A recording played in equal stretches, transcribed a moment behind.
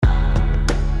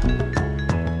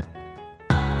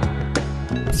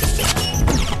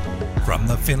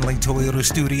Findlay Toyota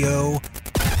Studio,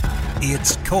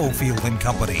 it's Cofield and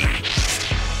Company.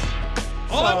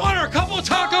 All I want are a couple of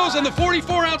tacos and the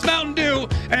 44-ounce Mountain Dew,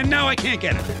 and now I can't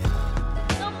get it.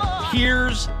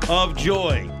 Tears of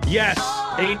joy. Yes,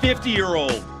 a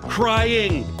 50-year-old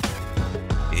crying.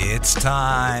 It's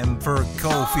time for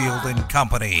Cofield and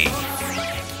Company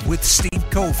with Steve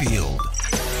Cofield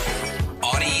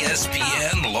on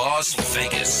ESPN Las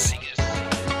Vegas.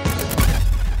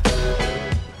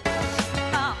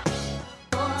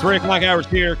 3 o'clock hours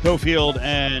here, Cofield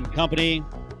and Company.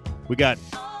 We got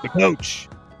the coach.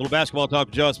 A little basketball talk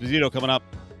with Joe Esposito coming up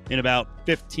in about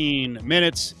 15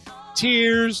 minutes.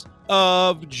 Tears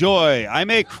of joy. I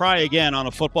may cry again on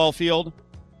a football field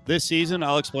this season.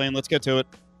 I'll explain. Let's get to it.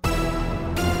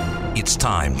 It's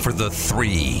time for the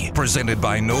 3, presented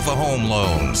by Nova Home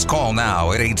Loans. Call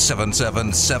now at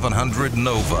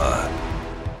 877-700-NOVA.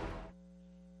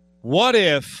 What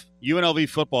if UNLV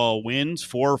football wins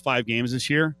 4 or 5 games this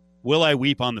year? Will I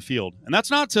weep on the field? And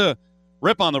that's not to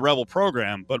rip on the Rebel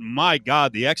program, but my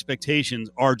God, the expectations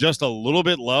are just a little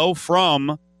bit low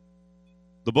from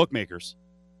the bookmakers.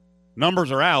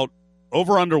 Numbers are out.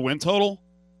 Over-under win total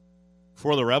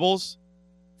for the Rebels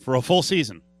for a full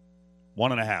season,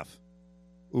 1.5.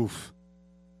 Oof.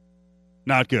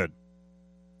 Not good.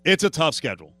 It's a tough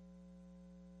schedule.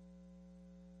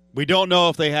 We don't know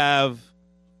if they have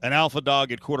an alpha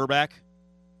dog at quarterback.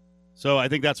 So I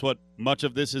think that's what much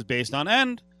of this is based on.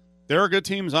 And there are good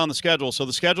teams on the schedule. So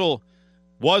the schedule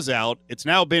was out. It's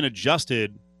now been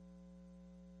adjusted.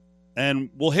 And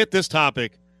we'll hit this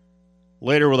topic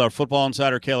later with our football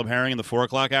insider, Caleb Herring, in the 4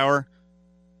 o'clock hour.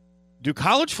 Do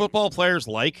college football players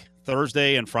like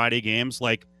Thursday and Friday games?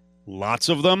 Like lots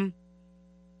of them?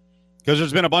 Because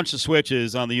there's been a bunch of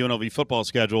switches on the UNLV football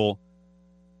schedule.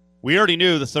 We already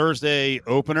knew the Thursday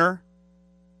opener,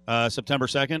 September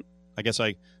 2nd. I guess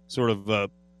I sort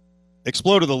of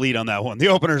exploded the lead on that one. The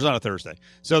opener's on a Thursday.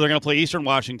 So they're going to play Eastern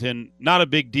Washington. Not a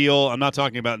big deal. I'm not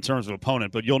talking about in terms of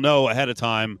opponent, but you'll know ahead of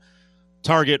time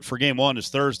target for game 1 is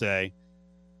Thursday.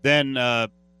 Then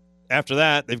after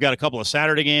that, they've got a couple of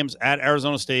Saturday games at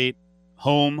Arizona State,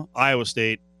 home, Iowa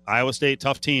State. Iowa State,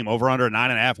 tough team, over under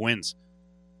 9.5 wins.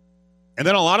 And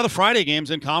then a lot of the Friday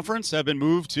games in conference have been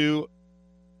moved to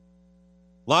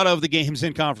a lot of the games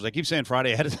in conference. I keep saying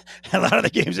Friday. A lot of the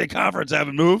games in conference have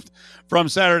been moved from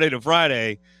Saturday to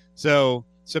Friday. So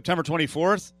September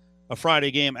 24th, a Friday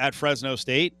game at Fresno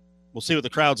State. We'll see what the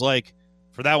crowd's like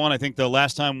for that one. I think the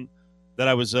last time that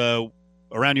I was around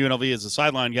UNLV as a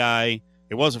sideline guy,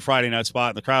 it was a Friday night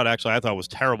spot. And the crowd actually I thought was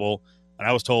terrible. And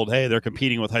I was told, hey, they're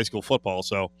competing with high school football.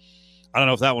 So I don't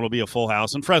know if that one will be a full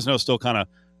house. And Fresno's still kind of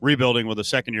rebuilding with a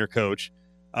second-year coach.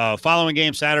 Following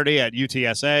game Saturday at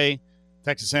UTSA.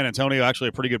 Texas San Antonio, actually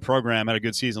a pretty good program, had a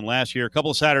good season last year. A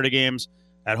couple of Saturday games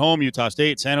at home, Utah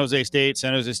State, San Jose State.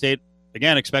 San Jose State,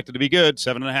 again, expected to be good,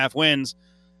 7.5 wins.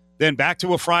 Then back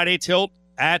to a Friday tilt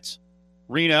at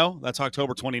Reno. That's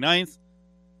October 29th.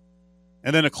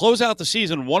 And then to close out the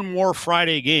season, one more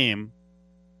Friday game.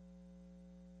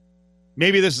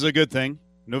 Maybe this is a good thing.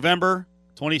 November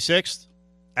 26th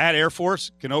at Air Force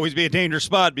can always be a dangerous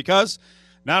spot because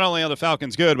not only are the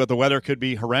Falcons good, but the weather could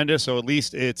be horrendous, so at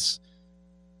least it's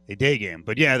a day game.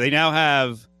 But yeah, they now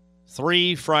have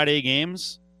 3 Friday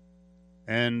games,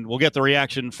 and we'll get the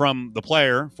reaction from the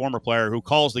player, former player, who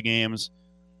calls the games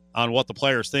on what the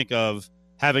players think of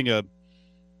having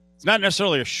it's not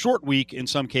necessarily a short week in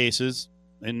some cases.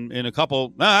 In a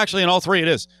couple, no, actually in all 3 it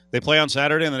is. They play on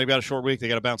Saturday, and then they've got a short week. They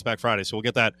got to bounce back Friday, so we'll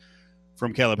get that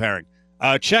from Caleb Herring.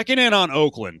 Checking in on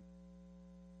Oakland.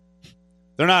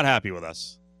 They're not happy with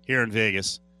us here in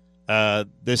Vegas.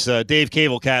 This Dave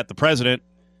Cablecat, the president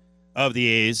of the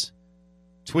A's,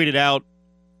 tweeted out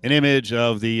an image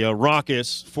of the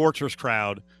raucous Fortress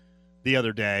crowd the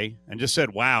other day and just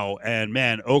said, wow. And,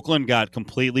 man, Oakland got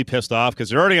completely pissed off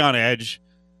because they're already on edge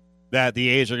that the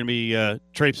A's are going to be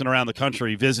traipsing around the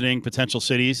country visiting potential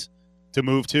cities to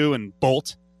move to and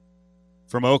bolt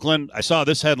from Oakland. I saw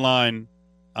this headline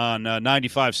on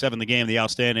 95.7 The Game, the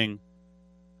outstanding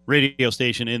radio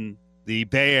station in the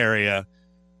Bay Area.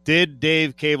 Did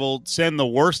Dave Cable send the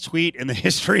worst tweet in the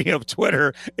history of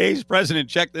Twitter? A's president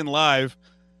checked in live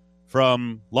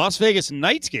from Las Vegas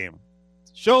Knights game.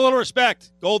 Show a little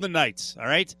respect, Golden Knights, all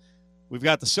right? We've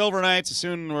got the Silver Knights.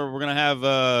 Soon we're going to have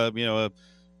a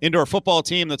indoor football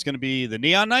team that's going to be the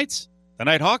Neon Knights, the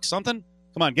Nighthawks, something.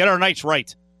 Come on, get our Knights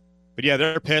right. But, yeah,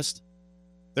 they're pissed.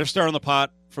 They're stirring the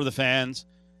pot for the fans.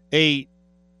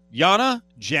 Jana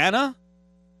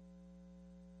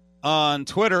on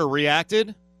Twitter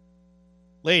reacted.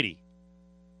 Lady,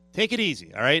 take it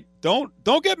easy, all right?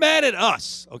 Don't get mad at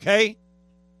us, okay?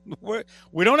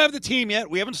 We don't have the team yet.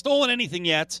 We haven't stolen anything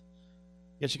yet.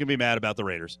 Guess you can be mad about the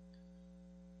Raiders.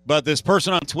 But this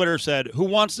person on Twitter said, who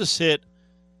wants to sit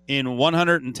in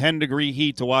 110-degree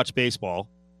heat to watch baseball?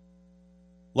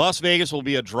 Las Vegas will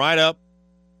be a dried-up,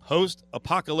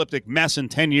 post-apocalyptic mess in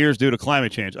 10 years due to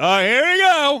climate change. Oh, here we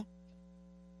go.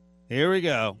 Here we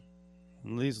go.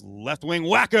 These left-wing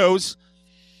wackos.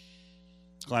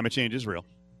 Climate change is real.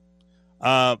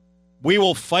 We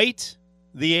will fight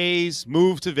the A's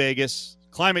move to Vegas.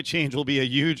 Climate change will be a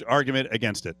huge argument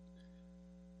against it.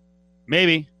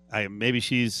 Maybe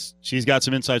she's got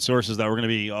some inside sources that we're going to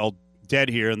be all dead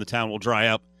here and the town will dry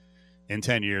up in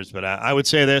 10 years. But I would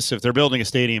say this, if they're building a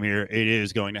stadium here, it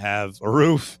is going to have a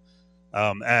roof.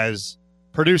 As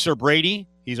producer Brady,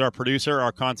 he's our producer,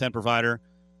 our content provider,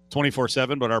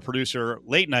 24/7, but our producer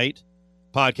late night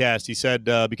podcast, he said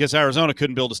because Arizona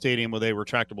couldn't build a stadium with a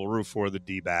retractable roof for the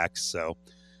D-backs. So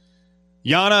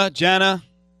Jana,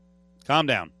 calm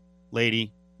down.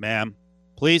 Lady, ma'am,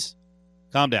 please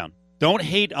calm down. Don't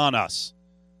hate on us.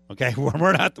 Okay,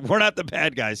 we're not the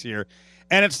bad guys here.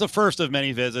 And it's the first of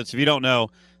many visits. If you don't know,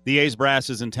 the A's brass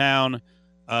is in town.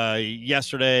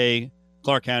 Yesterday,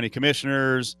 Clark County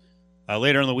commissioners.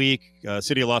 Later in the week,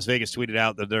 City of Las Vegas tweeted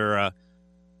out that their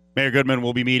Mayor Goodman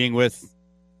will be meeting with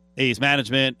A's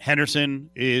management. Henderson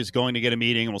is going to get a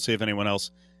meeting, and we'll see if anyone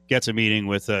else gets a meeting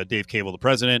with Dave Cable, the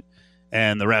president,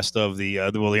 and the rest of the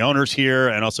owners here,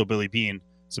 and also Billy Beane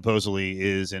supposedly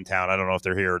is in town. I don't know if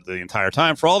they're here the entire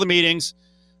time for all the meetings,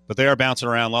 but they are bouncing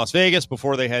around Las Vegas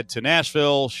before they head to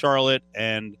Nashville, Charlotte,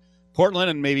 and Portland,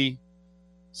 and maybe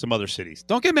some other cities.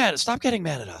 Don't get mad. Stop getting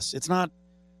mad at us.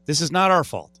 This is not our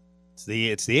fault.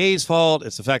 It's the A's fault.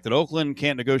 It's the fact that Oakland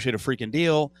can't negotiate a freaking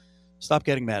deal. Stop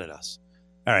getting mad at us.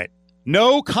 All right.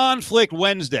 No conflict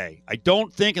Wednesday. I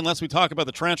don't think, unless we talk about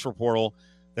the transfer portal,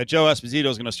 that Joe Esposito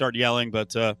is going to start yelling,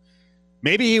 but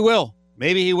maybe he will.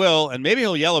 Maybe he will, and maybe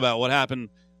he'll yell about what happened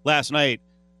last night.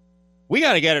 We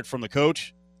got to get it from the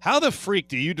coach. How the freak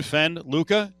do you defend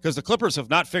Luka? Because the Clippers have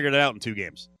not figured it out in 2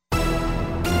 games.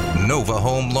 Nova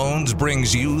Home Loans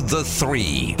brings you The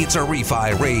 3. It's a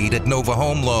refi raid at Nova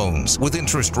Home Loans. With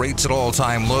interest rates at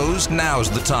all-time lows, now's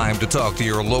the time to talk to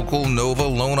your local Nova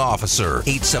loan officer.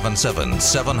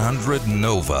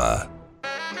 877-700-NOVA.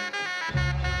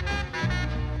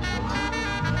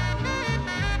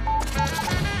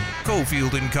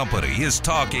 Cofield and Company is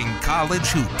talking college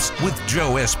hoops with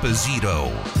Joe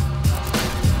Esposito.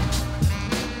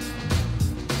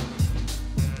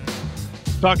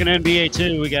 Talking NBA,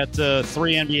 too. We got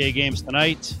 3 NBA games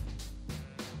tonight.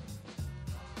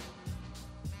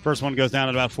 First one goes down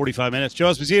in about 45 minutes.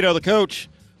 Joe Esposito, the coach.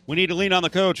 We need to lean on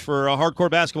the coach for hardcore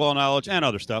basketball knowledge and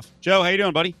other stuff. Joe, how you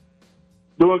doing, buddy?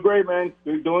 Doing great, man.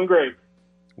 Doing great.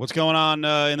 What's going on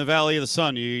in the Valley of the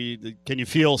Sun? Can you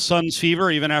feel Suns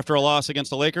fever even after a loss against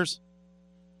the Lakers?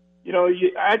 You know,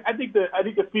 I think the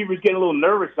fever's getting a little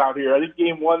nervous out here. I think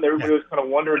game 1, everybody was kind of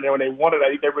wondering. When they won it, I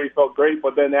think everybody felt great.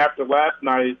 But then after last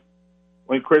night,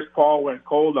 when Chris Paul went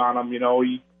cold on him,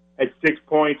 he had 6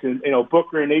 points, and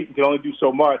Booker and Ayton can only do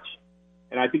so much.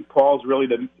 And I think Paul's really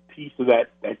the piece of that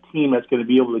team that's going to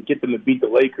be able to get them to beat the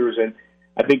Lakers. And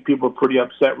I think people are pretty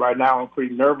upset right now and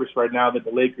pretty nervous right now that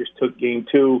the Lakers took game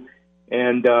 2.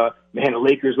 And, man, the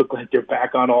Lakers look like they're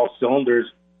back on all cylinders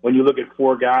when you look at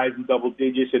 4 guys in double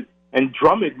digits. And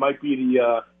Drummond might be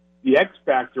the X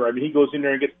factor. I mean, he goes in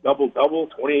there and gets double-double,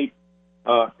 28,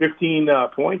 15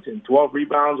 points and 12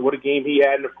 rebounds. What a game he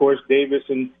had. And, of course, Davis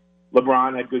and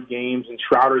LeBron had good games, and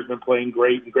Schroeder's been playing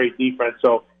great and great defense.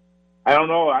 So, I don't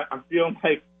know. I'm feeling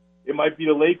like it might be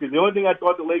the Lakers. The only thing I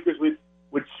thought the Lakers would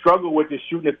struggle with is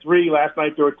shooting a 3. Last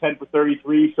night they were 10 for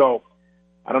 33. So,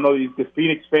 I don't know. The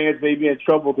Phoenix fans may be in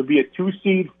trouble to be a 2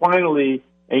 seed finally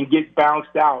and get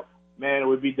bounced out. Man, it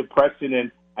would be depressing.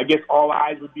 And I guess all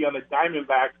eyes would be on the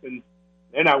Diamondbacks, and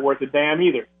they're not worth a damn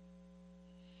either.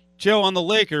 Joe, on the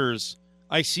Lakers,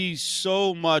 I see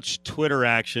so much Twitter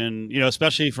action,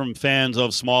 especially from fans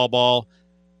of small ball,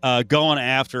 going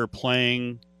after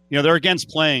playing. They're against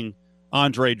playing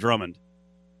Andre Drummond.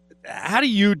 How do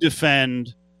you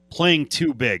defend playing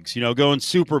 2 bigs, going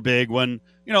super big when,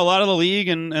 a lot of the league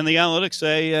and the analytics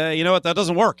say, you know what, that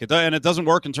doesn't work. And it doesn't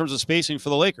work in terms of spacing for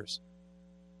the Lakers.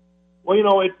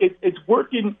 Well, it's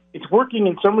working. It's working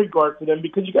in some regard for them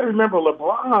because you got to remember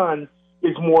LeBron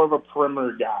is more of a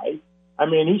perimeter guy. I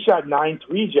mean, he shot 9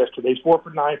 threes yesterday. He's 4 for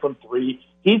 9 from 3.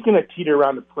 He's going to teeter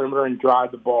around the perimeter and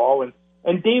drive the ball.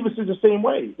 And Davis is the same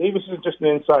way. Davis is just an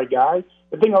inside guy.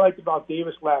 The thing I liked about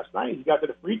Davis last night, he got to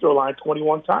the free throw line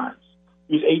 21 times.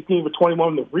 He was 18 for 21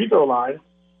 on the free throw line.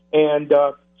 And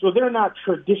so they're not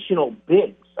traditional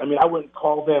bigs. I mean, I wouldn't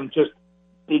call them just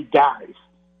big guys.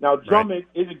 Now, Drummond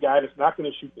is a guy that's not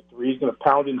going to shoot the three. He's going to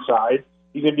pound inside.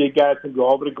 He's going to be a guy that can go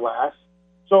over the glass.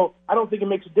 So I don't think it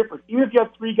makes a difference. Even if you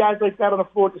have three guys like that on the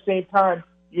floor at the same time,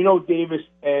 Davis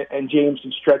and James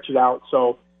can stretch it out.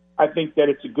 So I think that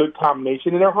it's a good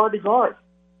combination, and they're hard to guard.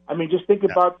 I mean, just think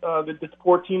about the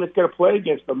poor team that's going to play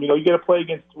against them. You got to play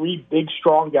against three big,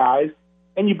 strong guys,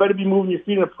 and you better be moving your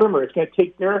feet on the perimeter. It's going to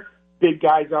take their big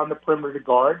guys on the perimeter to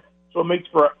guard, so it makes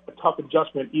for a tough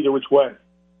adjustment either which way.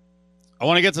 I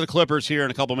want to get to the Clippers here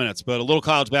in a couple minutes, but a little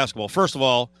college basketball. First of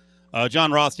all,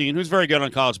 John Rothstein, who's very good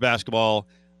on college basketball,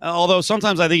 although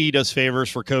sometimes I think he does favors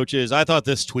for coaches. I thought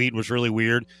this tweet was really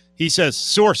weird. He says,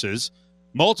 sources,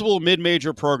 multiple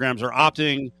mid-major programs are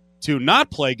opting to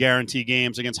not play guarantee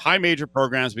games against high major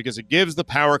programs because it gives the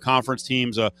power conference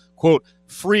teams a, quote,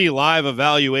 free live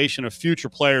evaluation of future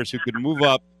players who could move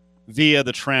up via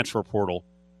the transfer portal.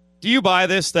 Do you buy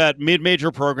this, that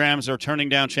mid-major programs are turning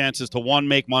down chances to, one,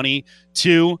 make money,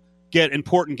 two, get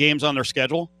important games on their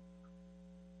schedule?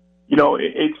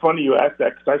 It's funny you asked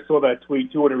that because I saw that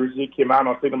tweet too when Rizzi came out, and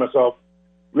I was thinking to myself,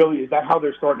 really, is that how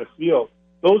they're starting to feel?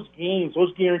 Those games,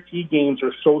 those guarantee games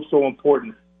are so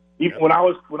important. Even when I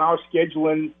was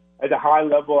scheduling at a high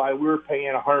level, we were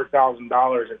paying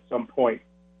 $100,000 at some point.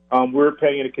 We were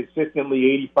paying it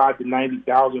consistently $85,000 to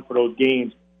 $90,000 for those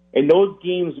games, and those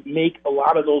games make a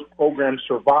lot of those programs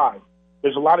survive.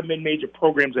 There's a lot of mid-major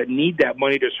programs that need that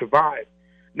money to survive.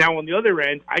 Now, on the other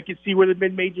end, I can see where the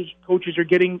mid-major coaches are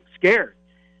getting scared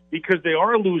because they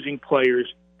are losing players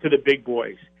to the big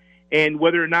boys. And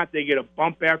whether or not they get a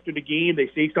bump after the game, they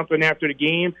say something after the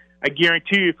game, I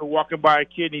guarantee you if you're walking by a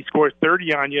kid and he scores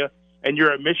 30 on you and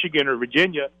you're at Michigan or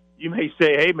Virginia, you may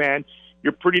say, hey, man,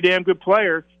 you're a pretty damn good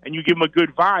player, and you give him a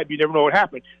good vibe. You never know what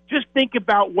happened. Just think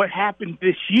about what happened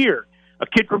this year. A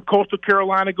kid from Coastal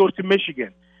Carolina goes to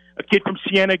Michigan. A kid from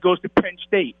Siena goes to Penn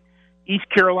State. East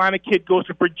Carolina kid goes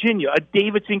to Virginia. A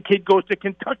Davidson kid goes to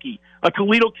Kentucky. A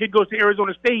Toledo kid goes to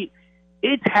Arizona State.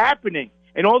 It's happening.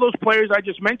 And all those players I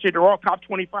just mentioned are all top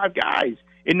 25 guys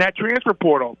in that transfer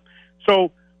portal.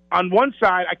 So on one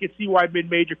side, I can see why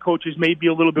mid-major coaches may be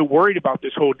a little bit worried about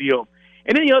this whole deal.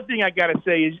 And then the other thing I got to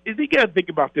say is you got to think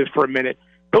about this for a minute.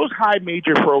 Those high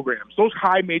major programs, those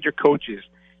high major coaches,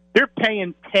 they're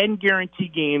paying 10 guarantee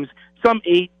games, some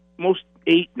 8, most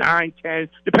 8, 9, 10,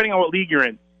 depending on what league you're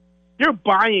in. They're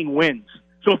buying wins.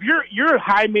 So if you're a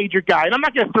high major guy, and I'm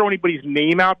not going to throw anybody's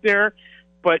name out there,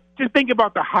 but just think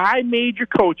about the high major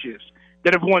coaches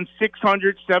that have won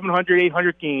 600, 700,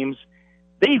 800 games.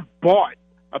 They've bought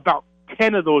about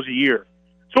 10 of those a year.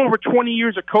 So over 20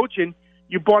 years of coaching,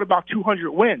 you bought about 200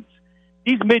 wins.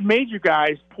 These mid-major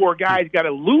guys, poor guys, got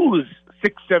to lose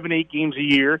 6, 7, 8 games a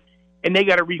year, and they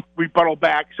got to rebuttal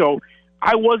back. So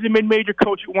I was a mid-major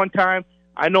coach at one time.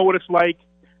 I know what it's like.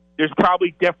 There's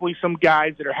probably definitely some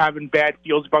guys that are having bad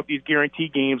feels about these guarantee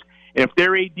games, and if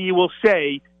their AD will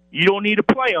say, you don't need to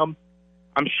play them,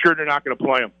 I'm sure they're not going to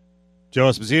play them. Joe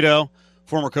Esposito,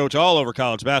 former coach all over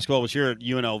college basketball, was here at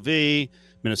UNLV,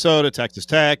 Minnesota, Texas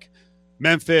Tech,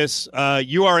 Memphis.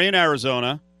 You are in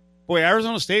Arizona. Boy,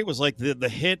 Arizona State was like the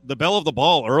hit, the belle of the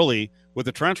ball early with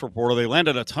the transfer portal. They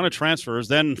landed a ton of transfers.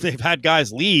 Then they've had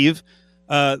guys leave.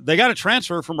 They got a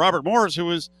transfer from Robert Morris, who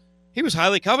was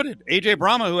highly coveted. A.J.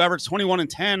 Brahma, who averaged 21 and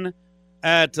 10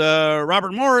 at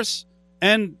Robert Morris.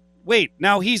 And wait,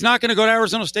 now he's not going to go to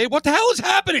Arizona State? What the hell is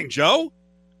happening, Joe?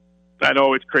 I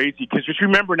know, it's crazy because just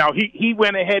remember now, he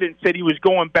went ahead and said he was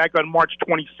going back on March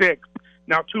 26th.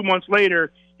 Now, 2 months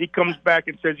later, he comes back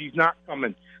and says he's not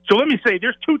coming. So let me say,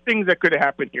 there's two things that could have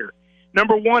happened here.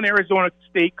 Number one, Arizona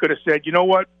State could have said, you know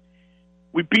what?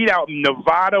 We beat out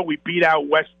Nevada. We beat out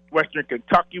Western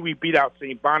Kentucky. We beat out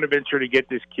St. Bonaventure to get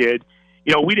this kid.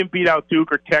 We didn't beat out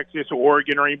Duke or Texas or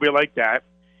Oregon or anybody like that.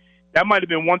 That might have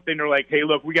been one thing. They're like, hey,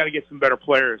 look, we got to get some better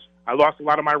players. I lost a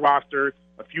lot of my roster.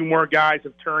 A few more guys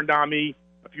have turned on me.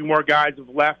 A few more guys have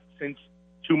left since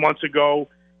 2 months ago,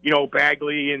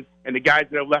 Bagley and the guys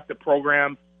that have left the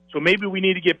program. So maybe we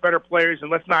need to get better players,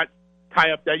 and let's not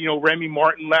tie up that, Remy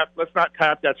Martin left. Let's not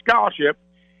tie up that scholarship.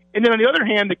 And then on the other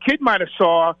hand, the kid might have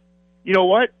saw, you know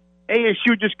what,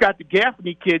 ASU just got the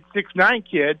Gaffney kid, 6'9"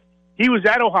 kid. He was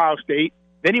at Ohio State.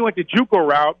 Then he went the JUCO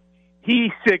route.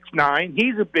 He's 6'9".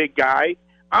 He's a big guy.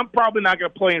 I'm probably not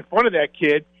going to play in front of that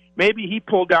kid. Maybe he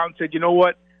pulled out and said, you know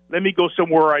what, let me go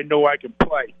somewhere I know I can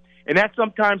play. And that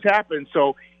sometimes happens.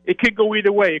 So it could go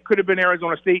either way. It could have been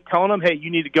Arizona State telling them, hey, you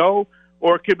need to go.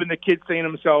 Or it could have been the kid saying to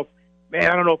himself,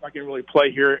 man, I don't know if I can really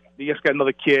play here. They just got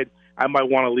another kid. I might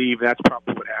want to leave. And that's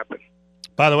probably what happened.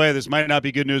 By the way, this might not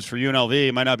be good news for UNLV.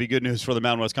 It might not be good news for the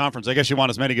Mountain West Conference. I guess you want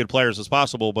as many good players as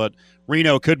possible, but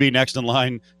Reno could be next in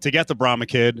line to get the Brahma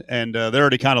kid, and they're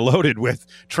already kind of loaded with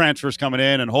transfers coming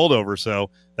in and holdovers, so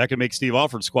that could make Steve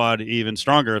Alford's squad even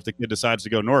stronger if the kid decides to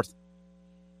go north.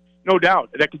 No doubt.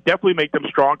 That could definitely make them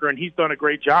stronger, and he's done a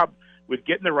great job with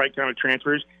getting the right kind of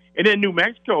transfers. And then New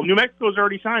Mexico's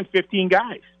already signed 15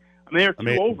 guys. I mean, they're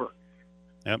two over.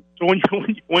 Yep. So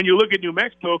when you look at New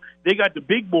Mexico, they got the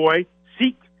big boy,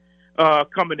 Zeke,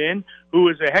 coming in, who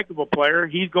is a heck of a player.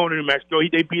 He's going to New Mexico.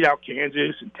 They beat out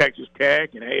Kansas and Texas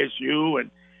Tech and ASU,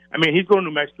 and I mean he's going to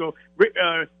New Mexico.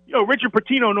 Richard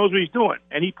Pitino knows what he's doing,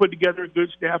 and he put together a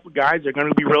good staff of guys. They're going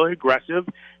to be really aggressive.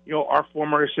 Our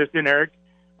former assistant Eric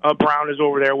Brown is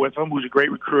over there with him, who's a great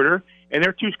recruiter, and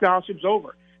they're 2 scholarships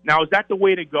over. Now, is that the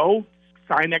way to go?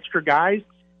 Sign extra guys?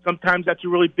 Sometimes that's a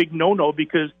really big no-no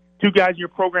because 2 guys in your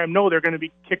program know they're going to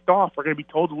be kicked off or going to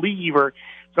be told to leave, or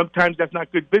sometimes that's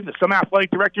not good business. Some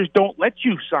athletic directors don't let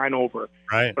you sign over.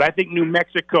 Right. But I think New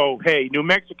Mexico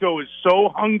is so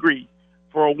hungry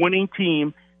for a winning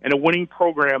team and a winning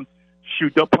program.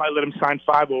 Shoot, they'll probably let him sign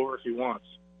 5 over if he wants.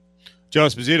 Joe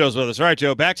Esposito's with us. All right,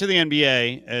 Joe, back to the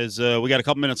NBA as we got a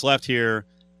couple minutes left here.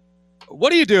 What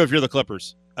do you do if you're the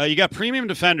Clippers? You got premium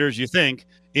defenders, you think,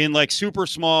 in like super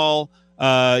small.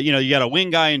 You got a wing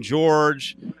guy in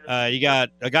George. You got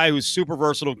a guy who's super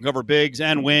versatile, can cover bigs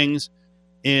and wings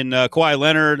in Kawhi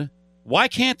Leonard. Why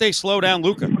can't they slow down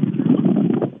Luka?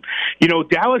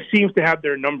 Dallas seems to have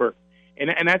their number,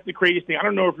 and that's the craziest thing. I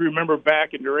don't know if you remember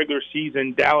back in the regular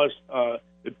season, Dallas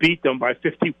beat them by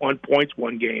 51 points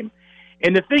one game.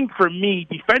 And the thing for me,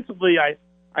 defensively,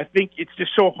 I think it's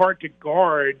just so hard to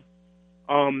guard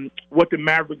what the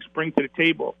Mavericks bring to the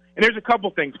table. And there's a couple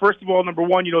things. First of all, number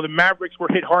one, the Mavericks were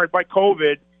hit hard by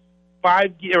COVID.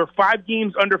 5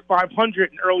 games under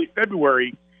 500 in early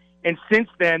February, and since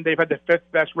then they've had the 5th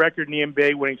best record in the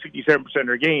NBA, winning 67% of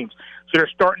their games. So they're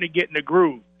starting to get in the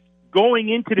groove. Going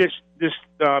into this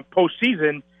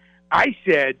postseason, I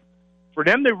said for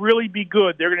them to really be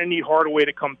good, they're going to need Hardaway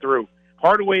to come through.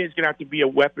 Hardaway is going to have to be a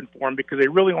weapon for them because they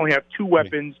really only have 2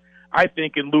 weapons, I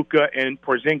think, in Luka and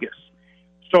Porzingis.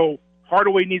 So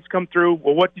Hardaway needs to come through.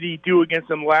 Well, what did he do against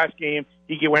them last game?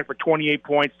 He went for 28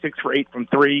 points, 6 for 8 from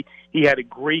 3. He had a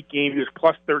great game. He was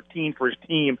plus 13 for his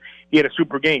team. He had a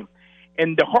super game.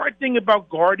 And the hard thing about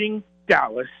guarding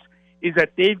Dallas is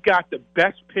that they've got the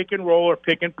best pick and roll or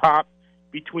pick and pop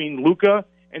between Luka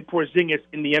and Porzingis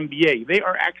in the NBA. They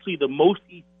are actually the most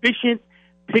efficient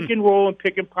pick and roll and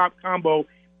pick and pop combo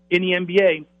in the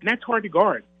NBA, and that's hard to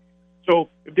guard. So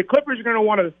if the Clippers are going to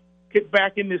want to get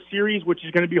back in this series, which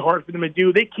is going to be hard for them to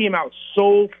do, they came out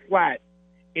so flat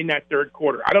in that third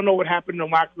quarter. I don't know what happened in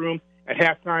the locker room at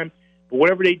halftime, but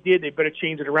whatever they did, they better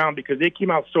change it around because they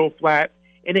came out so flat,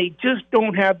 and they just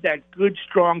don't have that good,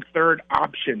 strong third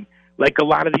option like a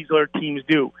lot of these other teams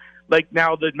do. Like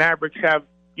now the Mavericks have,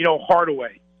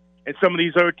 Hardaway, and some of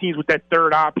these other teams with that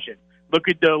third option. Look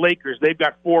at the Lakers; they've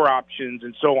got 4 options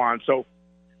and so on. So,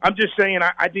 I'm just saying,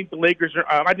 I think the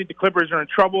Clippers are in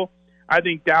trouble. I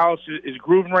think Dallas is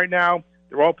grooving right now.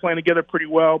 They're all playing together pretty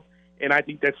well, and I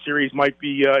think that series might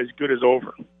be as good as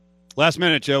over. Last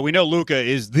minute, Joe. We know Luka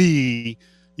is the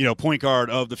point guard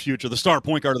of the future, the star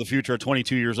point guard of the future at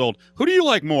 22 years old. Who do you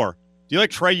like more? Do you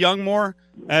like Trae Young more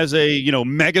as a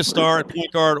mega star at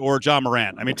point guard or John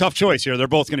Morant? I mean, tough choice here. They're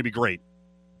both going to be great.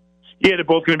 Yeah, they're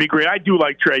both going to be great. I do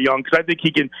like Trae Young because I think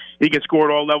he can score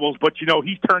at all levels. But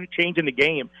he's changing the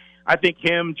game. I think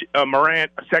him,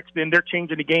 Morant, Sexton, they're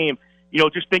changing the game.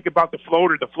 Just think about the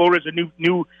floater. The floater is a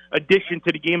new addition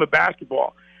to the game of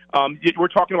basketball. We're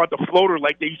talking about the floater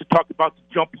like they used to talk about the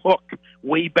jump hook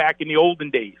way back in the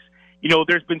olden days.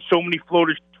 There's been so many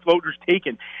floaters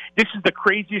taken. This is the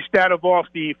craziest stat of all,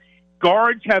 Steve.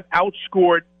 Guards have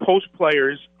outscored post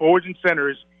players, forwards and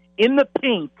centers, in the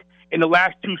paint in the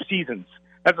last 2 seasons.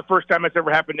 That's the first time that's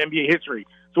ever happened in NBA history.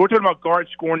 So we're talking about guards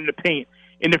scoring in the paint.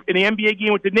 In the NBA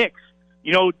game with the Knicks,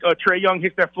 Trae Young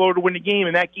hits that floater to win the game.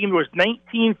 In that game, there was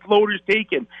 19 floaters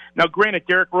taken. Now, granted,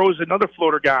 Derrick Rose is another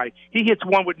floater guy. He hits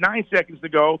one with 9 seconds to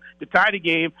go to tie the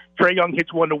game. Trae Young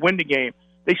hits one to win the game.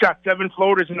 They shot 7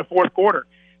 floaters in the fourth quarter.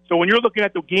 So when you're looking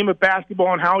at the game of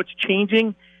basketball and how it's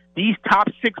changing, these top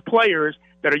 6 players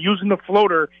that are using the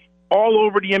floater all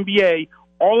over the NBA,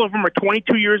 all of them are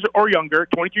 22 years or younger,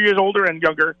 22 years older and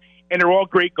younger, and they're all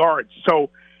great guards. So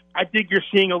I think you're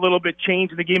seeing a little bit change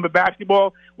in the game of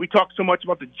basketball. We talked so much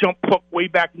about the jump hook way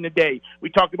back in the day. We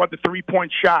talked about the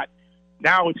three-point shot.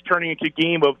 Now it's turning into a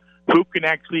game of who can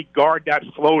actually guard that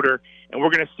floater, and we're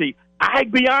going to see. I'll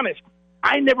be honest,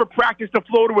 I never practiced a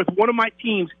floater with one of my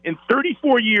teams in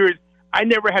 34 years. I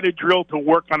never had a drill to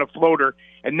work on a floater,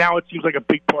 and now it seems like a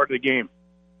big part of the game.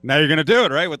 Now you're going to do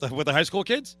it, right, with the high school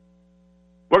kids?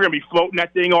 We're going to be floating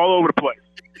that thing all over the place.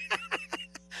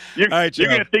 You're going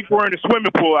to think we're in a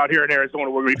swimming pool out here in Arizona.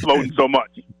 We're going to be floating so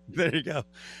much. There you go.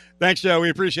 Thanks, Joe. We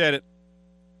appreciate it.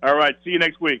 All right. See you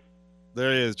next week.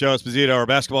 There he is, Joe Esposito, our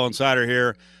basketball insider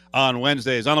here on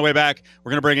Wednesdays. On the way back,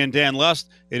 we're going to bring in Dan Lust.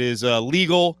 It is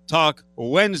Legal Talk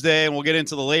Wednesday, and we'll get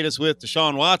into the latest with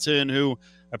Deshaun Watson, who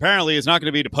apparently is not going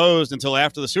to be deposed until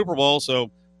after the Super Bowl,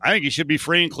 so I think he should be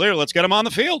free and clear. Let's get him on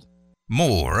the field.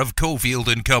 More of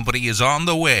Cofield and Company is on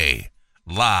the way,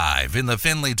 live in the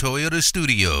Findlay Toyota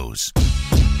studios.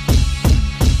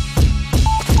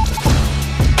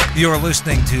 You're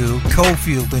listening to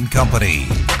Cofield and Company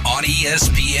on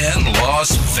ESPN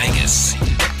Las Vegas.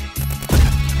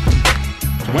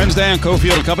 Wednesday on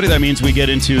Cofield and Company. That means we get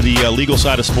into the legal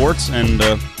side of sports and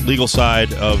legal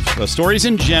side of stories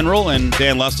in general. And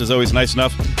Dan Lust is always nice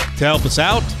enough to help us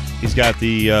out. He's got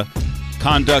the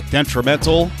Conduct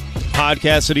Detrimental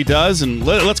podcast that he does. And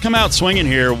let's come out swinging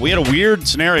here. We had a weird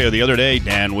scenario the other day,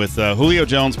 Dan, with Julio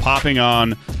Jones popping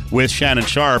on with Shannon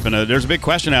Sharpe. And there's a big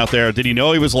question out there. Did he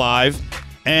know he was live?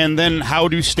 And then how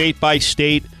do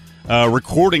state-by-state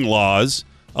recording laws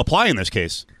apply in this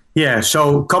case? Yeah,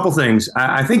 so a couple things.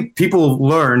 I think people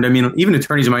learned, I mean, even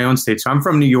attorneys in my own state. So I'm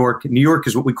from New York. New York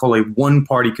is what we call a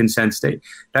one-party consent state.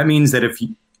 That means that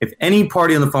if any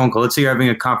party on the phone call, let's say you're having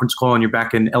a conference call and you're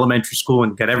back in elementary school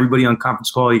and you got everybody on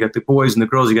conference call, you got the boys and the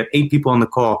girls, you got 8 people on the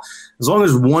call. As long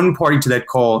as one party to that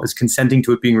call is consenting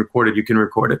to it being recorded, you can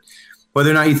record it.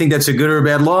 Whether or not you think that's a good or a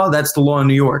bad law, that's the law in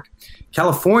New York.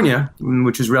 California,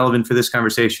 which is relevant for this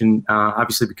conversation,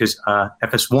 obviously because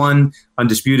FS1,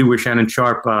 Undisputed, where Shannon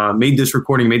Sharpe made this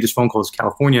recording, made this phone call, is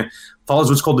California, follows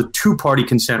what's called the two-party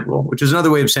consent rule, which is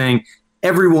another way of saying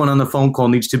everyone on the phone call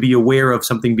needs to be aware of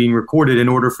something being recorded in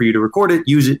order for you to record it,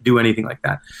 use it, do anything like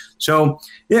that. So,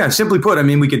 yeah, simply put, I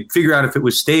mean, we could figure out if it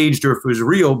was staged or if it was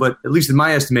real, but at least in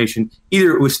my estimation,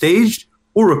 either it was staged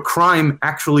or a crime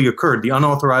actually occurred, the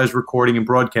unauthorized recording and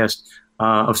broadcast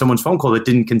of someone's phone call that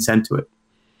didn't consent to it.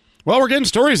 Well, we're getting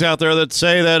stories out there that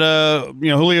say that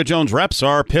Julio Jones reps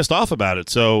are pissed off about it.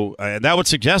 So that would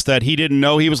suggest that he didn't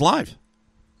know he was live.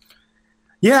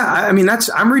 Yeah, I mean,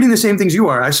 I'm reading the same things you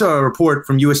are. I saw a report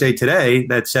from USA Today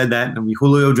that said that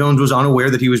Julio Jones was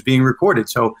unaware that he was being recorded.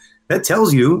 So that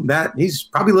tells you that he's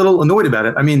probably a little annoyed about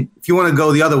it. I mean, if you want to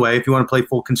go the other way, if you want to play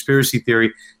full conspiracy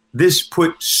theory, this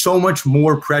put so much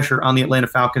more pressure on the Atlanta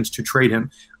Falcons to trade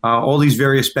him. All these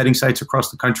various betting sites across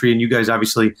the country, and you guys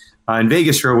obviously in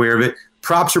Vegas are aware of it.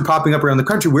 Props are popping up around the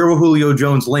country. Where will Julio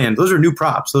Jones land? Those are new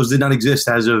props. Those did not exist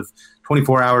as of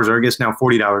 24 hours or I guess now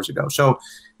 48 hours ago. So,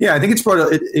 yeah, I think it's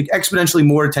brought exponentially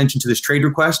more attention to this trade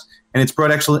request, and it's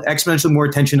brought exponentially more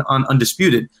attention on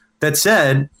Undisputed. That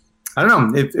said, I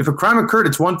don't know. If a crime occurred,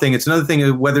 it's one thing. It's another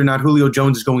thing whether or not Julio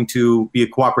Jones is going to be a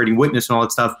cooperating witness and all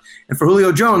that stuff. And for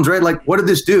Julio Jones, right, like what did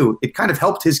this do? It kind of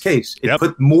helped his case. It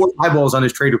put more eyeballs on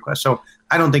his trade request. So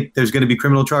I don't think there's going to be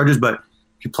criminal charges, but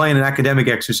if you're playing an academic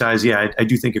exercise, yeah, I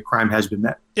do think a crime has been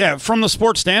met. Yeah, from the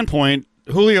sports standpoint,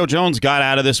 Julio Jones got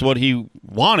out of this what he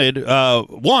wanted.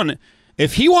 One,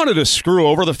 if he wanted to screw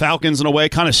over the Falcons in a way,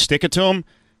 kind of stick it to him,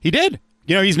 he did.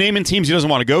 You know, he's naming teams he doesn't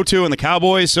want to go to and the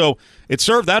Cowboys, so it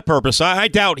served that purpose. I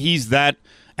doubt he's that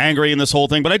angry in this whole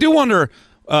thing, but I do wonder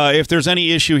if there's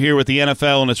any issue here with the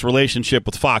NFL and its relationship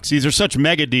with Fox. These are such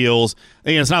mega deals.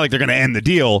 It's not like they're going to end the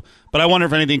deal, but I wonder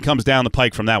if anything comes down the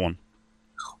pike from that one.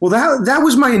 Well, that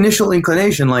was my initial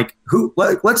inclination.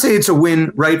 Let's say it's a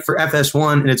win, right, for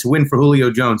FS1 and it's a win for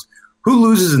Julio Jones. Who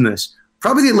loses in this?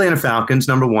 Probably the Atlanta Falcons,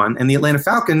 number one. And the Atlanta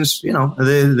Falcons, you know,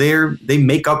 they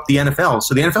make up the NFL.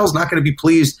 So the NFL is not going to be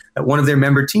pleased that one of their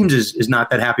member teams is not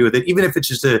that happy with it, even if it's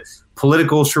just a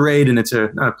political charade and it's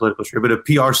not a political charade, but a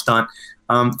PR stunt.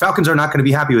 Falcons are not going to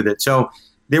be happy with it. So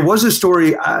there was a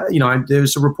story, there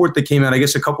was a report that came out, I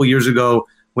guess, a couple years ago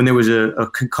when there was a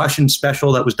concussion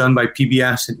special that was done by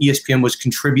PBS and ESPN was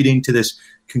contributing to this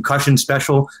concussion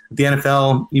special. The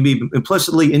NFL, maybe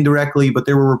implicitly, indirectly, but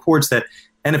there were reports that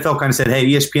NFL kind of said, hey,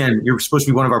 ESPN, you're supposed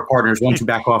to be one of our partners. Why don't you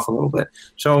back off a little bit?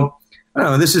 So I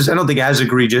don't know. I don't think as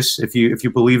egregious if you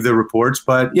believe the reports,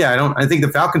 but yeah, I think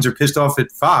the Falcons are pissed off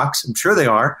at Fox. I'm sure they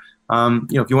are.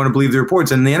 If you want to believe the reports,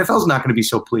 and the NFL is not going to be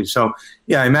so pleased. So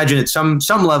yeah, I imagine at some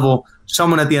level,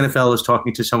 someone at the NFL is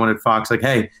talking to someone at Fox like,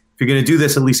 hey, if you're going to do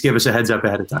this, at least give us a heads up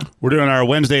ahead of time. We're doing our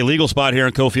Wednesday legal spot here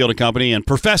in Cofield and Company, and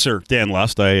Professor Dan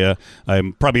Lust, I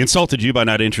probably insulted you by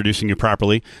not introducing you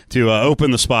properly to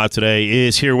open the spot today,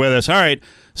 is here with us. All right,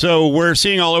 so we're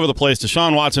seeing all over the place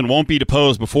Deshaun Watson won't be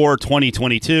deposed before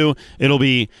 2022. It'll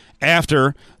be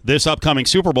after this upcoming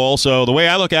Super Bowl. So the way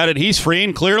I look at it, he's free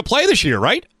and clear to play this year,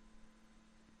 right?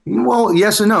 Well,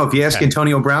 yes and no. If you ask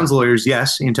Antonio Brown's lawyers,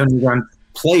 yes. Antonio Brown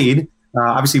played.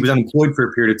 Obviously, he was unemployed for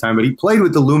a period of time, but he played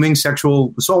with the looming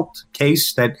sexual assault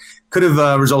case that could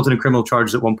have resulted in criminal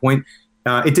charges at one point.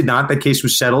 It did not. That case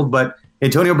was settled. But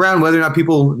Antonio Brown, whether or not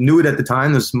people knew it at the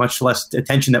time, there's much less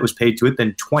attention that was paid to it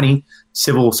than 20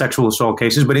 civil sexual assault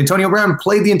cases. But Antonio Brown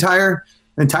played the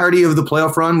entirety of the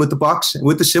playoff run with the Bucs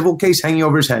with the civil case hanging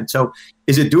over his head. So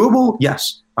is it doable?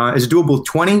 Yes. Is it doable with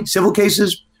 20 civil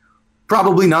cases?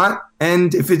 Probably not.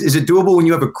 And is it doable when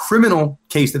you have a criminal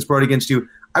case that's brought against you?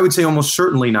 I would say almost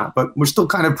certainly not. But we're still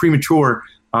kind of premature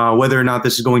whether or not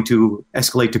this is going to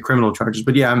escalate to criminal charges.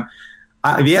 But yeah,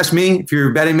 if you ask me, if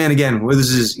you're a betting man, again, well, this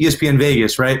is ESPN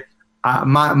Vegas, right?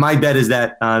 My bet is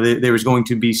that there is going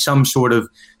to be some sort of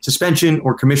suspension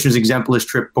or commissioner's exempt list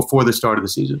trip before the start of the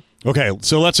season. Okay,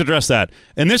 so let's address that.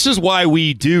 And this is why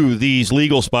we do these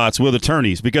legal spots with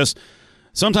attorneys, because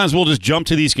sometimes we'll just jump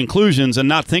to these conclusions and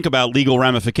not think about legal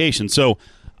ramifications. So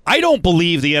I don't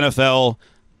believe the NFL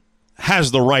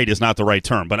has the right is not the right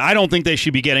term, but I don't think they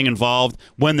should be getting involved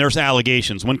when there's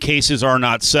allegations, when cases are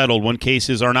not settled, when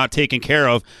cases are not taken care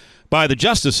of by the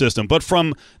justice system. But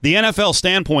from the NFL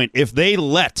standpoint, if they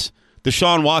let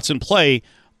Deshaun Watson play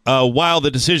while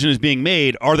the decision is being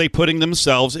made, are they putting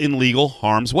themselves in legal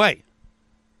harm's way?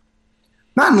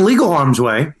 Not in legal harm's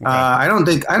way. Okay. I don't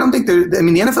think the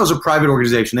NFL is a private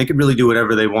organization. They could really do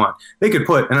whatever they want. They could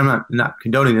put, and I'm not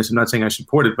condoning this, I'm not saying I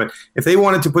support it, but if they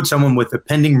wanted to put someone with a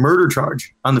pending murder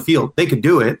charge on the field, they could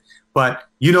do it. But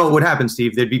you know what would happen,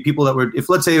 Steve? There'd be people that would, if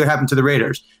let's say it happened to the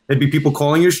Raiders, there'd be people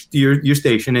calling your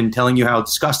station and telling you how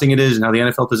disgusting it is and how the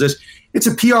NFL does this. It's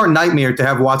a PR nightmare to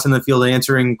have Watson in the field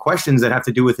answering questions that have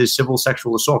to do with his civil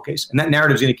sexual assault case. And that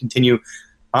narrative is going to continue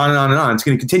on and on and on. It's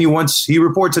going to continue once he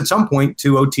reports at some point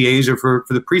to OTAs or for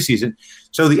the preseason.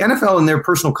 So the NFL and their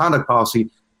personal conduct policy,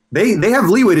 they have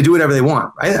leeway to do whatever they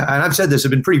want. And I've said this,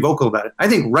 I've been pretty vocal about it. I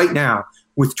think right now,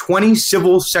 with 20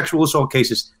 civil sexual assault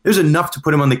cases, there's enough to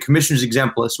put him on the commissioner's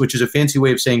exempt list, which is a fancy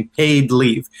way of saying paid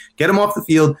leave. Get him off the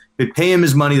field, but pay him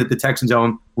his money that the Texans owe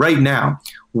him right now.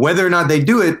 Whether or not they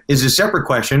do it is a separate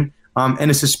question.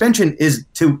 And a suspension is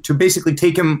to basically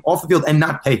take him off the field and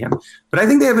not pay him. But I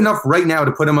think they have enough right now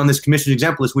to put him on this commissioner's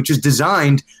exempt list, which is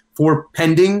designed for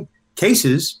pending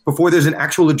cases before there's an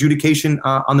actual adjudication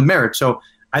on the merits. So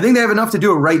I think they have enough to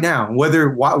do it right now.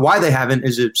 Why they haven't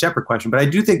is a separate question, but I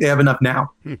do think they have enough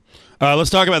now. Let's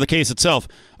talk about the case itself.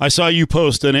 I saw you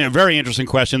post a very interesting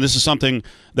question. This is something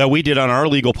that we did on our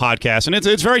legal podcast, and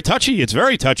it's very touchy. It's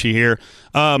very touchy here.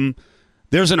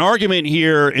 There's an argument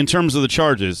here in terms of the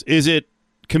charges. Is it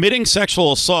committing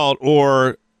sexual assault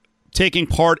or taking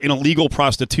part in illegal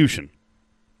prostitution?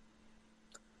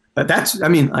 But I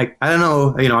don't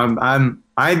know. You know,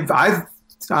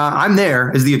 I'm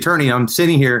there as the attorney. I'm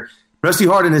sitting here. Rusty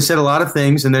Hardin has said a lot of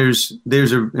things, and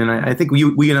I think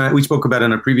we spoke about it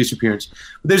on a previous appearance.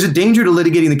 But there's a danger to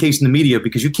litigating the case in the media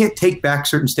because you can't take back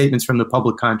certain statements from the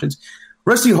public conscience.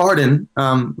 Rusty Hardin,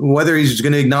 whether he's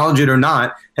going to acknowledge it or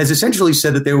not, has essentially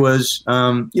said that there was,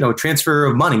 transfer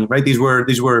of money. Right? These were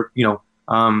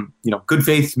good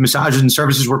faith massages and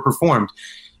services were performed.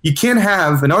 You can't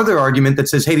have another argument that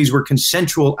says, hey, these were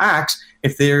consensual acts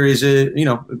if there is a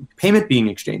payment being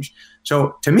exchanged.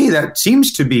 So to me, that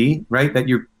seems to be right that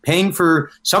you're paying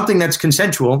for something that's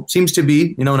consensual seems to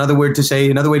be another way to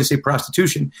say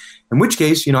prostitution. In which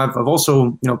case, I've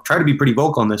also tried to be pretty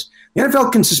vocal on this. The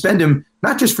NFL can suspend him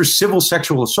not just for civil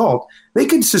sexual assault; they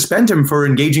could suspend him for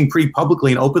engaging pretty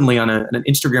publicly and openly on an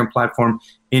Instagram platform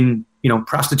in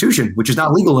prostitution, which is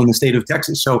not legal in the state of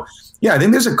Texas. So yeah, I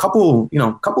think there's a couple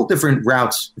different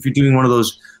routes if you're doing one of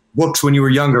those books when you were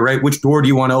younger, right? Which door do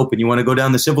you want to open? You want to go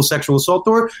down the civil sexual assault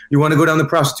door? You want to go down the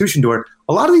prostitution door?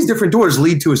 A lot of these different doors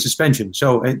lead to a suspension.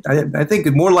 So I think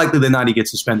more likely than not he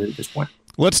gets suspended at this point.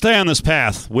 Let's stay on this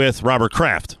path with Robert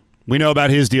Kraft. We know about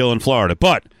his deal in Florida,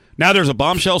 but now there's a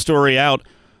bombshell story out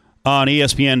on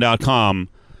ESPN.com.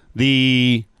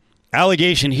 The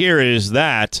allegation here is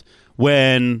that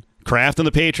when Kraft and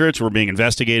the Patriots were being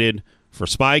investigated for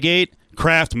Spygate,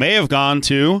 Kraft may have gone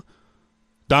to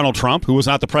Donald Trump, who was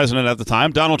not the president at the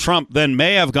time. Donald Trump then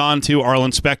may have gone to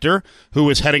Arlen Specter, who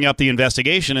was heading up the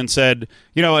investigation, and said,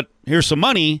 you know what, here's some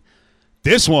money.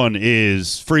 This one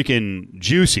is freaking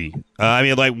juicy.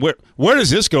 Where does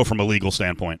this go from a legal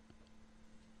standpoint?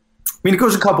 I mean, it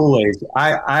goes a couple of ways.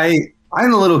 I'm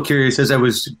a little curious as I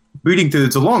was reading through.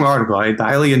 It's a long article. I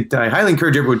highly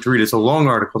encourage everyone to read it. It's a long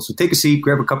article. So take a seat,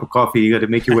 grab a cup of coffee. You got to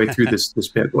make your way through this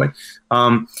bad boy.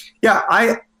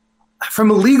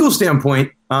 From a legal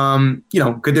standpoint,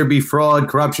 could there be fraud,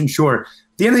 corruption? Sure.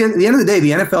 the end of the day,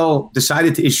 the NFL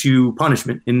decided to issue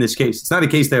punishment in this case. It's not a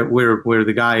case that where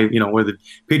the guy, where the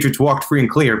Patriots walked free and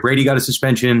clear. Brady got a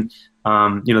suspension.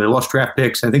 They lost draft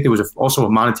picks. I think there was also a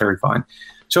monetary fine.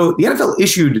 So the NFL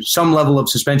issued some level of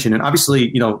suspension. And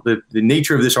obviously, the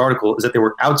nature of this article is that there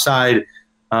were outside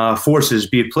forces,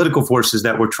 be it political forces,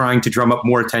 that were trying to drum up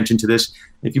more attention to this.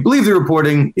 If you believe the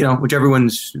reporting, which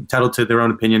everyone's entitled to their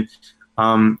own opinion,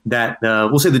 that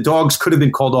we'll say the dogs could have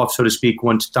been called off, so to speak,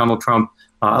 once Donald Trump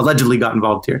allegedly got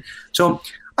involved here. So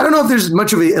I don't know if there's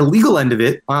much of a legal end of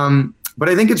it, but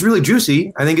I think it's really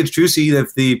juicy. I think it's juicy that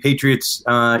if the Patriots,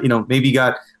 maybe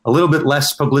got a little bit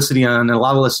less publicity on a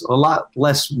lot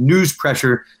less news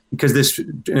pressure because this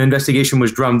investigation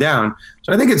was drummed down.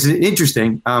 So I think it's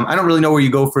interesting. I don't really know where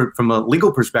you go from a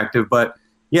legal perspective, but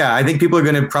yeah, I think people are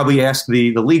going to probably ask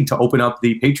the league to open up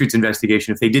the Patriots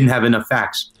investigation if they didn't have enough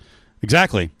facts.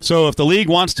 Exactly. So if the league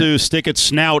wants to stick its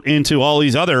snout into all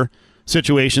these other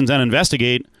situations and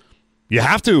investigate, you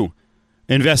have to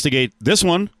investigate this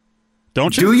one,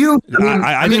 don't you? Do you?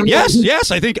 I think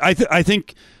yes. I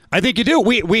think you do.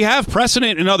 We have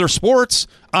precedent in other sports.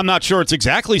 I'm not sure it's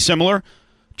exactly similar.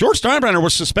 George Steinbrenner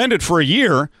was suspended for a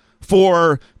year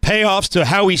for payoffs to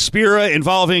Howie Spira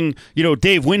involving,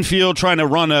 Dave Winfield trying to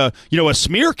run a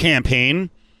smear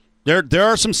campaign. There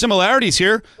are some similarities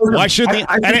here. Why should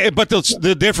but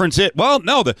the difference is,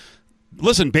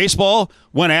 listen, baseball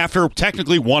went after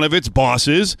technically one of its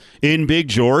bosses in Big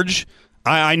George.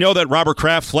 I know that Robert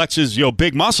Kraft flexes,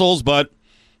 big muscles, but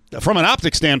from an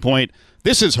optics standpoint,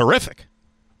 this is horrific.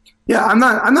 Yeah, I'm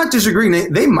not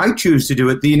disagreeing. They might choose to do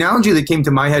it. The analogy that came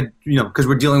to my head, because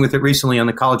we're dealing with it recently on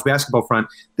the college basketball front,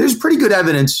 there's pretty good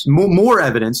evidence, more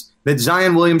evidence, that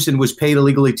Zion Williamson was paid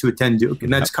illegally to attend Duke,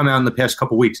 and that's come out in the past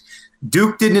couple weeks.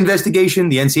 Duke did an investigation.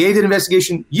 The NCAA did an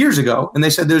investigation years ago, and they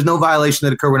said there's no violation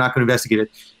that occurred. We're not going to investigate it.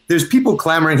 There's people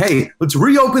clamoring, hey, let's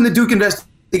reopen the Duke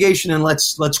investigation and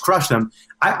let's crush them.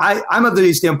 I'm of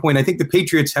the standpoint, I think the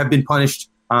Patriots have been punished.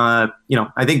 I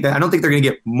don't think they're going to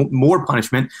get more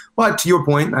punishment. But to your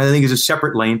point, I think is a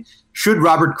separate lane. Should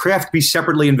Robert Kraft be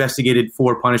separately investigated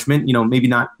for punishment? Maybe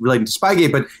not related to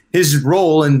Spygate, but his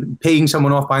role in paying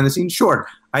someone off behind the scenes. Sure.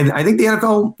 I think the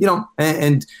NFL,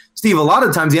 and Steve, a lot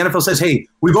of times the NFL says, hey,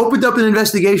 we've opened up an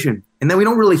investigation, and then we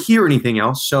don't really hear anything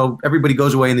else. So everybody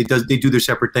goes away and they do their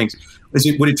separate things.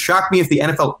 Would it shock me if the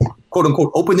NFL, quote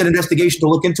unquote, opened an investigation to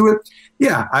look into it?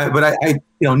 Yeah. But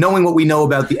knowing what we know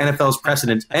about the NFL's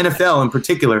precedent, NFL in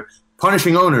particular,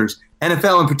 punishing owners,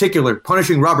 NFL in particular,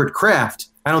 punishing Robert Kraft,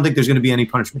 I don't think there's going to be any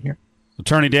punishment here.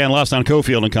 Attorney Dan Lust on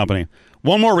Cofield and Company.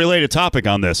 One more related topic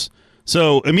on this.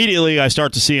 So immediately I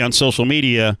start to see on social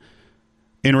media,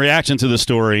 in reaction to the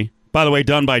story, by the way,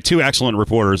 done by two excellent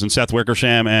reporters, and Seth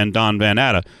Wickersham and Don Van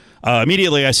Natta,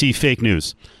 immediately I see fake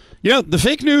news. The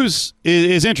fake news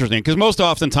is interesting because most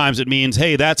oftentimes it means,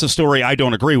 hey, that's a story I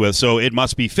don't agree with, so it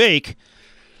must be fake.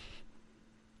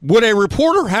 Would a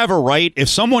reporter have a right, if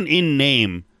someone in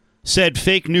name said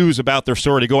fake news about their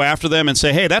story, to go after them and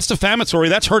say, hey, that's defamatory,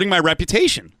 that's hurting my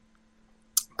reputation?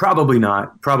 Probably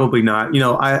not.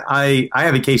 I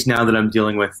have a case now that I'm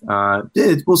dealing with.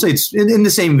 We'll say it's in the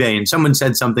same vein. Someone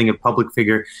said something, a public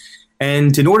figure.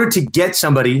 And in order to get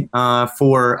somebody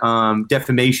for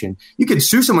defamation, you could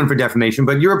sue someone for defamation,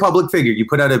 but you're a public figure. You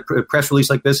put out a press release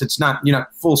like this. You're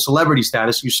not full celebrity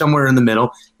status. You're somewhere in the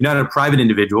middle. You're not a private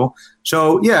individual.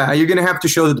 So, yeah, you're going to have to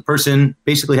show that the person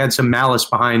basically had some malice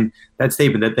behind that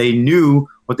statement, that they knew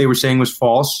what they were saying was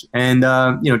false and,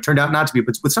 turned out not to be.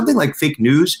 But with something like fake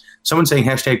news, someone saying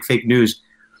hashtag fake news,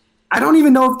 I don't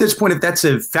even know at this point if that's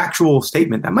a factual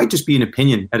statement. That might just be an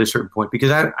opinion at a certain point,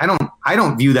 because I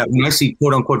don't view that when I see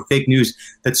quote unquote fake news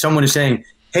that someone is saying,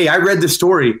 hey, I read the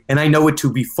story and I know it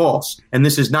to be false and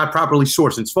this is not properly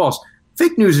sourced. It's false.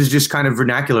 Fake news is just kind of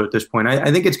vernacular at this point. I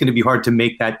think it's going to be hard to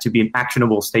make that to be an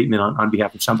actionable statement on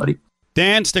behalf of somebody.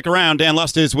 Dan, stick around. Dan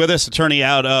Lust is with us, attorney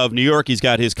out of New York. He's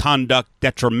got his Conduct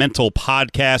Detrimental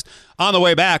podcast. On the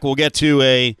way back, we'll get to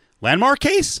a landmark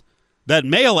case that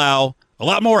may allow a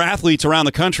lot more athletes around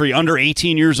the country under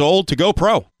 18 years old to go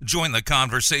pro. Join the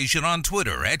conversation on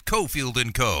Twitter at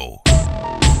Cofield & Co.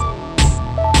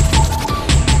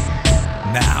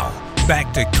 Now,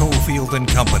 back to Cofield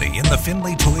 & Company in the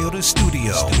Findlay Toyota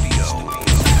studio.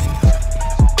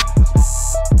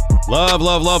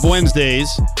 Love Wednesdays.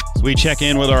 So we check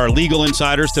in with our legal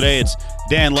insiders today. It's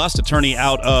Dan Lust, attorney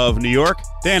out of New York.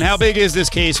 Dan, how big is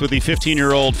this case with the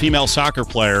 15-year-old female soccer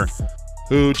player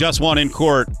who just won in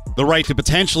court the right to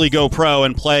potentially go pro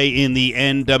and play in the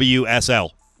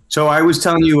NWSL? So I was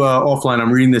telling you offline,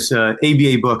 I'm reading this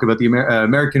ABA book about the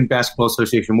American Basketball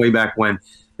Association way back when.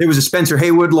 There was a Spencer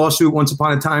Haywood lawsuit once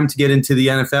upon a time to get into the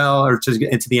NFL or to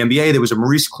get into the NBA. There was a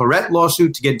Maurice Clarett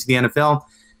lawsuit to get into the NFL.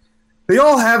 They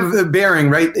all have a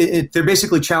bearing, right? They're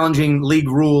basically challenging league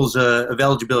rules of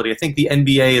eligibility. I think the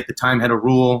NBA at the time had a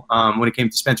rule when it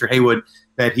came to Spencer Haywood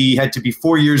that he had to be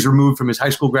 4 years removed from his high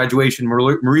school graduation.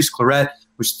 Maurice Clarett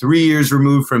was 3 years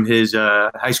removed from his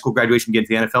high school graduation to get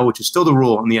into the NFL, which is still the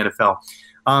rule in the NFL.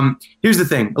 Here's the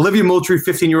thing. Olivia Moultrie,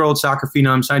 15-year-old soccer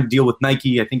phenom, signed a deal with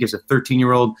Nike, I think as a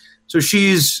 13-year-old. So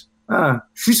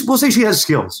we'll say she has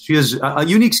skills. She has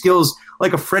unique skills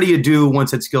like a Freddie Adu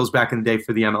once had skills back in the day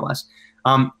for the MLS.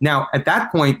 Now, at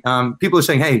that point, people are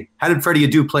saying, hey, how did Freddie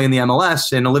Adu play in the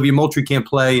MLS? And Olivia Moultrie can't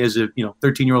play as a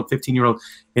 13-year-old, 15-year-old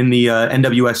in the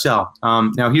NWSL.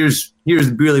 Now, here's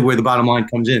really where the bottom line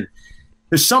comes in.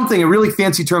 There's a really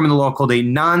fancy term in the law called a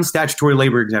non-statutory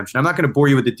labor exemption. I'm not going to bore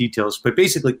you with the details, but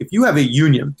basically, if you have a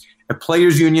union, a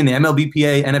players' union, the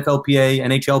MLBPA, NFLPA,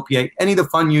 NHLPA, any of the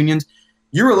fun unions,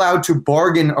 you're allowed to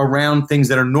bargain around things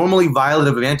that are normally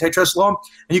violative of antitrust law,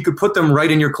 and you could put them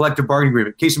right in your collective bargaining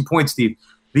agreement. Case in point, Steve,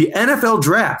 the NFL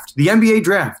draft, the NBA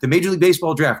draft, the Major League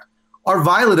Baseball draft are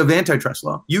violative of antitrust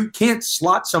law. You can't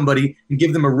slot somebody and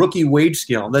give them a rookie wage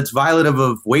scale that's violative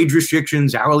of wage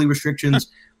restrictions, hourly restrictions,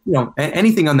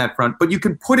 anything on that front. But you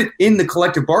can put it in the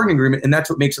collective bargaining agreement, and that's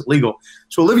what makes it legal.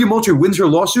 So Olivia Moultrie wins her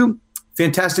lawsuit.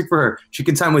 Fantastic for her. She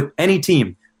can sign with any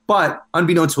team. But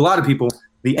unbeknownst to a lot of people,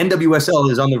 the NWSL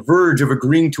is on the verge of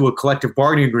agreeing to a collective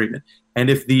bargaining agreement.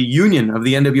 And if the union of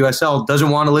the NWSL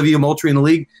doesn't want Olivia Moultrie in the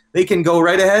league, they can go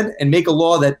right ahead and make a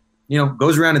law that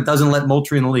goes around and doesn't let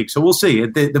Moultrie in the league. So we'll see.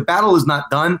 The battle is not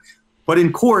done. But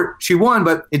in court, she won.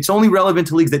 But it's only relevant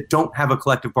to leagues that don't have a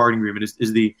collective bargaining agreement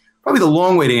is probably the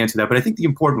long way to answer that, but I think the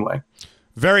important way.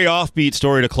 Very offbeat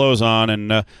story to close on,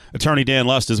 and attorney Dan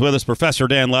Lust is with us. Professor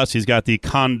Dan Lust, he's got the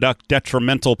Conduct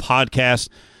Detrimental podcast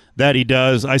that he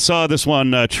does. I saw this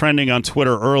one trending on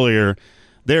Twitter earlier.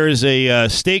 There is a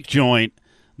steak joint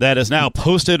that has now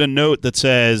posted a note that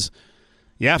says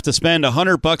you have to spend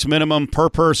 $100 minimum per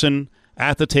person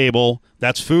at the table.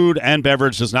 That's food and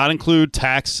beverage, does not include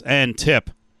tax and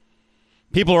tip.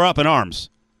 People are up in arms.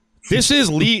 This is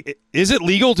it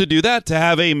legal to do that, to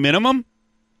have a minimum?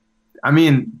 I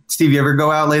mean, Steve, you ever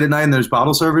go out late at night and there's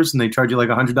bottle service and they charge you like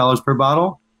 $100 per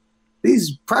bottle?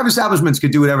 These private establishments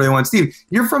could do whatever they want. Steve,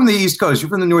 you're from the East Coast. You're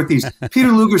from the Northeast. Peter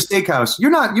Luger Steakhouse. You're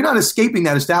not escaping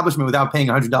that establishment without paying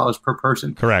 $100 per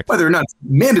person. Correct. Whether or not it's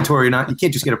mandatory or not, you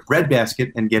can't just get a bread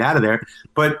basket and get out of there.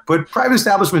 But private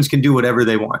establishments can do whatever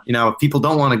they want. If people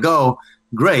don't want to go,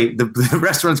 great. The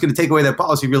restaurant's going to take away that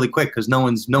policy really quick because no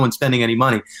one's spending any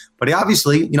money. But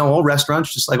obviously, all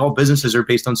restaurants, just like all businesses, are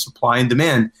based on supply and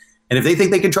demand. And if they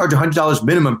think they can charge $100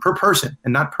 minimum per person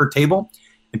and not per table,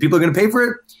 and people are going to pay for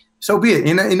it, so be it.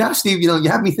 And now, Steve, you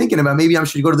have me thinking about maybe I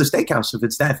should go to the steakhouse if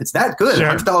it's that good, sure.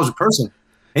 $100 a person.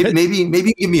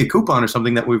 Maybe give me a coupon or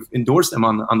something that we've endorsed them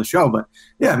on the show. But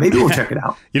yeah, maybe we'll check it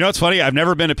out. It's funny. I've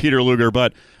never been to Peter Luger,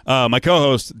 but my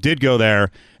co-host did go there,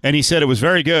 and he said it was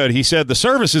very good. He said the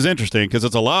service is interesting because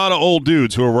it's a lot of old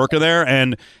dudes who are working there,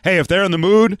 and hey, if they're in the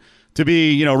mood to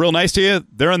be real nice to you,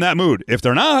 they're in that mood. If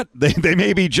they're not, they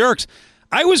may be jerks.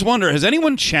 I always wonder, has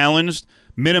anyone challenged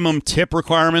minimum tip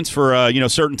requirements for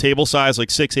certain table size, like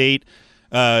 6'8",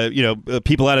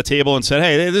 people at a table, and said,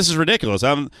 hey, this is ridiculous.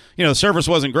 The service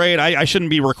wasn't great. I shouldn't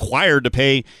be required to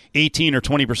pay 18 or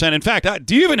 20%. In fact,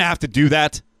 do you even have to do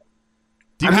that?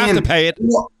 Do you have to pay it?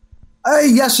 Well,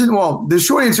 yes and well. The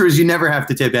short answer is you never have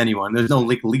to tip anyone. There's no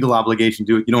legal obligation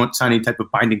to do it. You don't sign any type of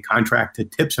binding contract to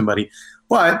tip somebody.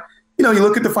 But you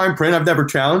look at the fine print. I've never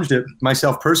challenged it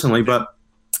myself personally, but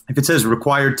if it says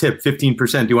required tip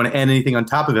 15%, do you want to add anything on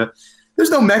top of it? There's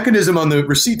no mechanism on the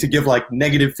receipt to give like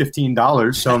negative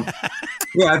 $15. So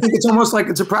yeah, I think it's almost like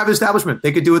it's a private establishment.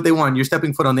 They could do what they want. You're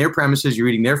stepping foot on their premises. You're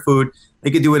eating their food.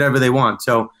 They could do whatever they want.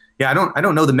 So yeah, I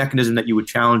don't know the mechanism that you would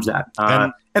challenge that.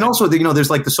 And also, there's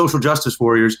like the social justice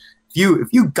warriors. If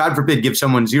you God forbid give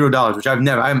someone $0, which I've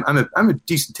never, I'm a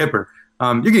decent tipper.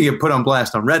 You're gonna get put on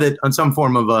blast on Reddit, on some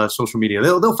form of social media.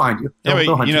 They'll find you.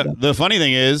 They'll hunt you down. The funny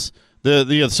thing is,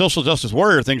 the social justice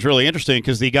warrior thing's really interesting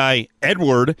because the guy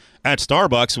Edward at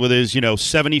Starbucks with his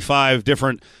 75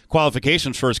 different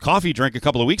qualifications for his coffee drink a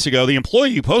couple of weeks ago, the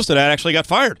employee who posted that actually got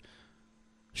fired.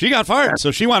 She got fired,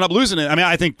 so she wound up losing it. I mean,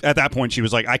 I think at that point she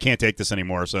was like, I can't take this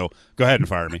anymore, so go ahead and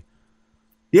fire me.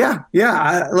 Yeah.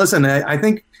 Listen, I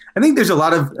think there's a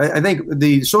lot of, I think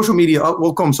the social media,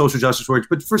 we'll call them social justice warriors,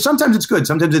 but for sometimes it's good.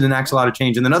 Sometimes it enacts a lot of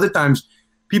change, and then other times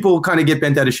people kind of get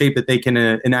bent out of shape that they can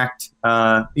enact,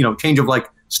 change of like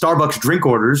Starbucks drink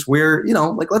orders where,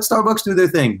 like let Starbucks do their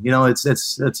thing.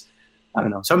 It's I don't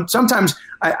know. Sometimes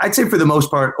I'd say for the most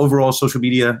part, overall social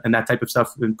media and that type of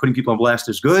stuff and putting people on blast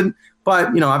is good.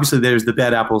 But, obviously there's the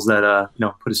bad apples that,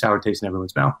 put a sour taste in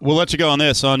everyone's mouth. We'll let you go on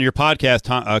this. On your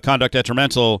podcast, Conduct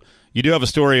Detrimental, you do have a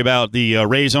story about the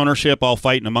Rays ownership all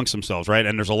fighting amongst themselves, right?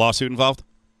 And there's a lawsuit involved?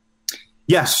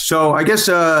 Yes. So I guess,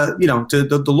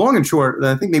 the long and short,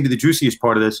 I think maybe the juiciest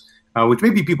part of this, which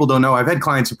maybe people don't know, I've had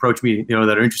clients approach me,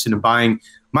 that are interested in buying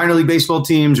minor league baseball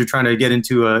teams or trying to get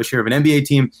into a share of an NBA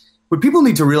team. What people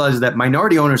need to realize is that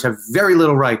minority owners have very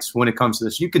little rights when it comes to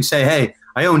this. You can say, hey,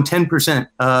 I own 10%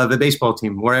 of the baseball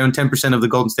team, or I own 10% of the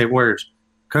Golden State Warriors.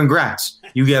 Congrats.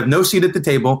 You have no seat at the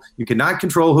table. You cannot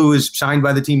control who is signed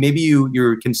by the team. Maybe you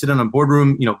can sit on a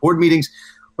board meetings.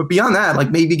 But beyond that,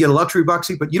 like maybe get a luxury box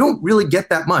seat, but you don't really get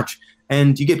that much.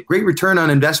 And you get great return on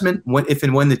investment if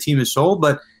and when the team is sold.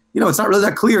 But, it's not really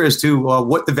that clear as to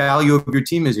what the value of your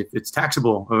team is, if it's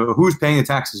taxable, who's paying the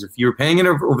taxes, if you're paying it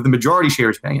or the majority share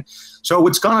is paying it. So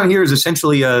what's gone on here is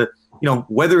essentially,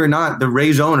 whether or not the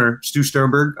Rays owner, Stu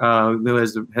Sternberg, who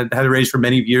has had the Rays for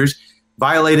many years,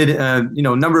 violated, a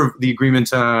number of the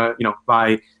agreements,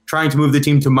 by trying to move the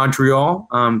team to Montreal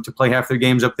to play half their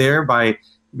games up there, by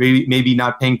maybe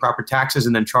not paying proper taxes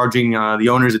and then charging the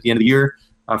owners at the end of the year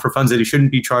for funds that he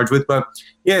shouldn't be charged with. But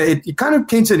yeah, it kind of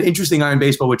paints an interesting eye in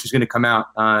baseball, which is going to come out.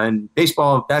 And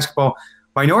baseball, basketball,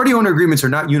 minority owner agreements are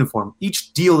not uniform.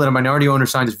 Each deal that a minority owner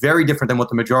signs is very different than what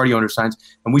the majority owner signs.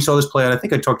 And we saw this play out. I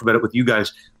think I talked about it with you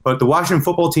guys. But the Washington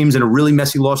football team's in a really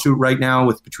messy lawsuit right now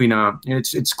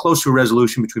it's close to a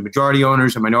resolution between majority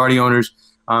owners and minority owners.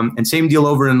 And same deal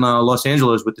over in Los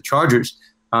Angeles with the Chargers.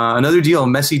 Another deal, a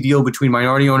messy deal between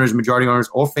minority owners and majority owners,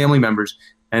 all family members.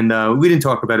 And we didn't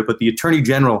talk about it, but the Attorney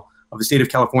General of the state of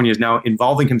California is now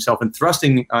involving himself and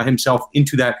thrusting himself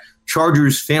into that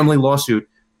Chargers family lawsuit.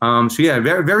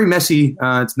 Very, very messy.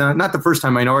 It's not the first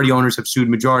time minority owners have sued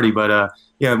majority, but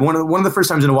one of the first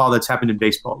times in a while that's happened in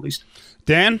baseball, at least.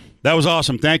 Dan, that was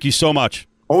awesome. Thank you so much.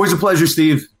 Always a pleasure,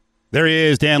 Steve. There he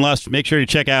is, Dan Lust. Make sure you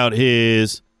check out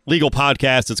his legal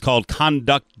podcast. It's called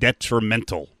Conduct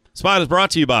Detrimental. Spot is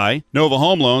brought to you by Nova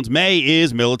Home Loans. May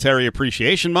is Military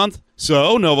Appreciation Month,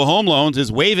 so Nova Home Loans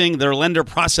is waiving their lender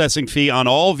processing fee on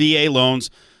all VA loans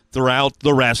throughout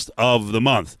the rest of the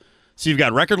month. So you've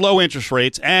got record low interest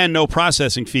rates and no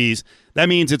processing fees. That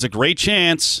means it's a great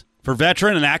chance for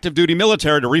veteran and active duty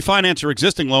military to refinance your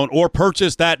existing loan or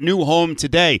purchase that new home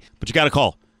today. But you got to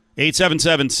call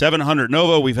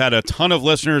 877-700-NOVA. We've had a ton of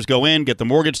listeners go in, get the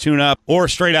mortgage tune-up, or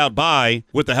straight out buy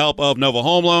with the help of Nova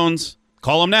Home Loans.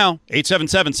 Call them now,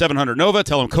 877-700-NOVA.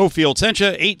 Tell them Cofield sent you,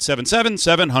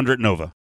 877-700-NOVA.